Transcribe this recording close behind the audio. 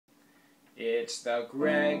It's the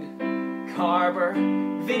Greg Karber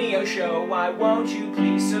video show. Why won't you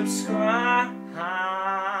please subscribe?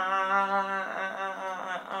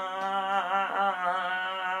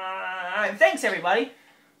 Thanks, everybody.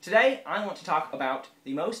 Today, I want to talk about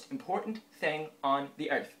the most important thing on the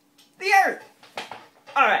Earth. The Earth!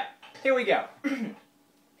 Alright, here we go.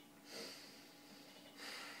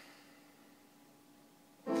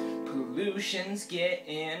 Pollution's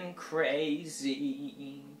getting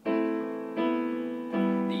crazy.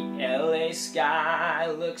 The LA sky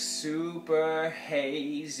looks super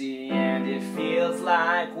hazy, and it feels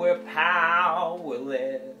like we're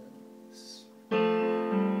powerless.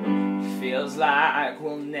 Feels like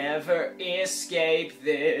we'll never escape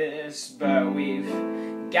this, but we've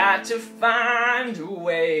got to find a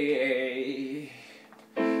way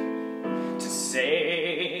to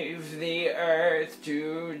save the earth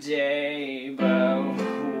today. But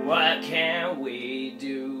what can we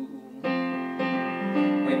do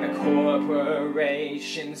when the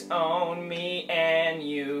corporations own me and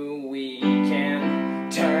you? We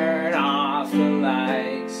can turn off the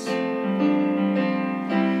lights.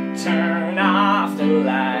 Turn off the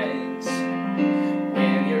lights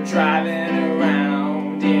when you're driving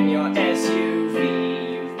around in your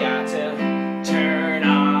SUV. You've got to turn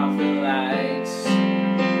off the lights.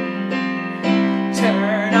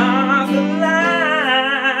 Turn off the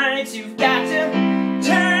lights. You've got to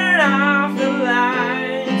turn off the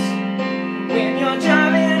lights when you're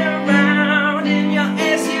driving around in your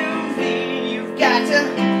SUV. You've got to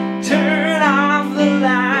turn off the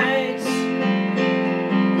lights.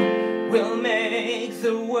 We'll make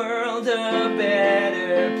the world a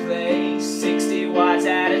better place, 60 watts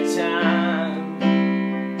at a time.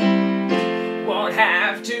 Won't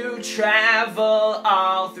have to travel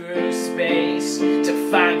all through space to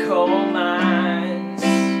find coal mines.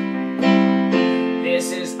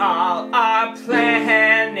 This is all our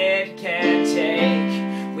planet can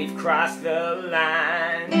take. We've crossed the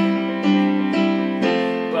line.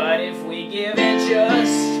 But if we give it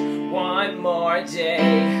just one more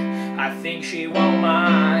day, I think she won't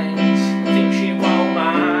mind. Think she won't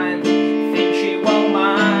mind. Think she won't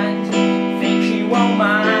mind. Think she won't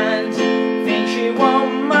mind. Think she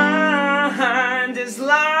won't mind as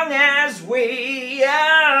long as we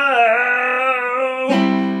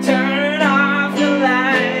turn off the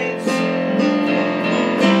lights.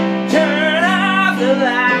 Turn off the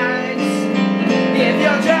lights. If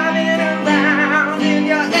you're driving around in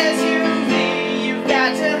your SUV, you've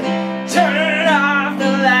got to turn off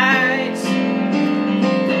the lights.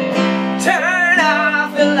 Turn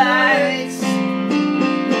off the lights.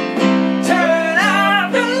 Turn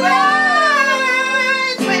off the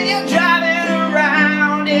lights when you're driving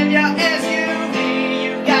around in your SUV.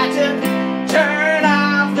 You got to turn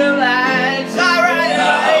off the lights. All right,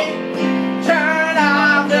 turn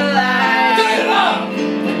off the lights. Turn it off.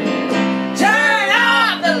 Turn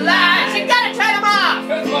off the lights. You gotta turn them off.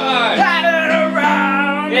 That's fine. Driving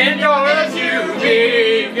around in your SUV.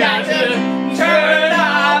 You got to turn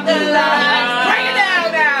off the lights. Bring it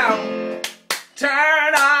down now.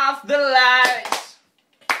 Turn off the lights.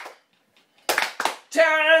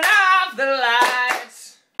 Turn off the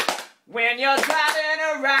lights. When you're driving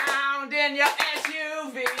around in your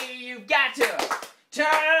SUV, you've got to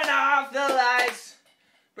turn off the lights.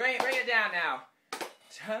 Bring it down now.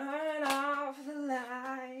 Turn off the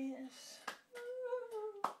lights.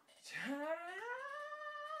 Turn